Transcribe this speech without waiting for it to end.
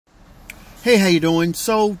Hey, how you doing?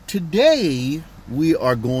 So today we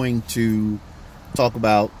are going to talk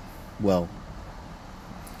about, well,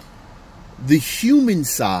 the human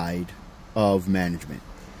side of management.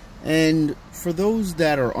 And for those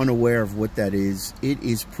that are unaware of what that is, it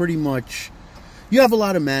is pretty much, you have a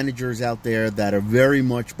lot of managers out there that are very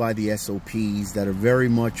much by the SOPs, that are very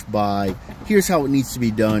much by, here's how it needs to be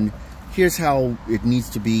done, here's how it needs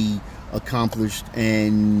to be accomplished,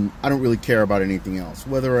 and I don't really care about anything else,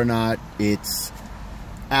 whether or not it's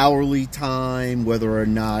hourly time, whether or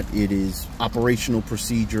not it is operational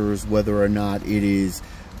procedures, whether or not it is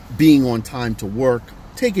being on time to work,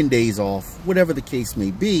 taking days off, whatever the case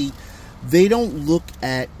may be. They don't look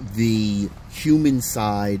at the human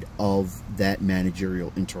side of that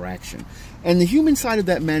managerial interaction. And the human side of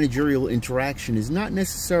that managerial interaction is not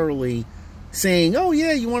necessarily saying, oh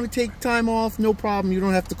yeah, you want to take time off, no problem, you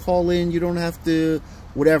don't have to call in, you don't have to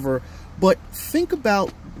whatever. But think about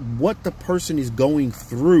what the person is going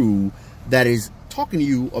through that is talking to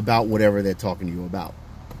you about whatever they're talking to you about.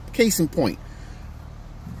 Case in point,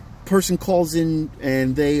 person calls in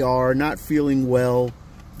and they are not feeling well,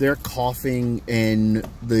 they're coughing, and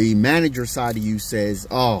the manager side of you says,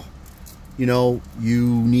 oh, you know, you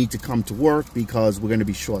need to come to work because we're going to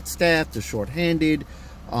be short-staffed or short-handed.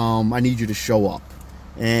 I need you to show up.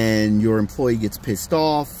 And your employee gets pissed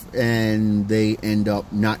off and they end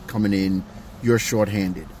up not coming in, you're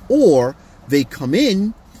short-handed. Or they come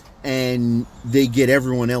in and they get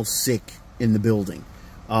everyone else sick in the building.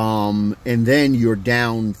 And then you're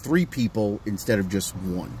down 3 people instead of just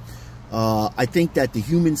 1. I think that the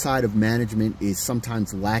human side of management is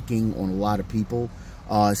sometimes lacking on a lot of people.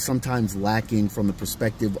 Sometimes lacking from the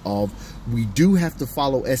perspective of, we do have to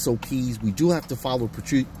follow SOPs, we do have to follow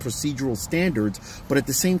procedural standards, but at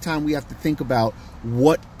the same time we have to think about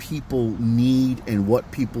what people need and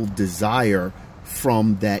what people desire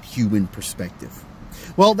from that human perspective.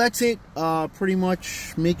 Well, that's it. Pretty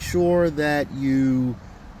much make sure that you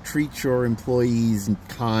treat your employees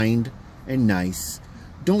kind and nice.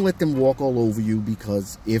 Don't let them walk all over you,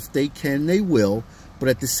 because if they can, they will. But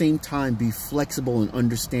at the same time, be flexible and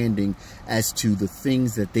understanding as to the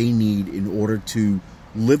things that they need in order to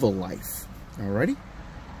live a life. Alrighty?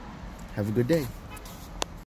 Have a good day.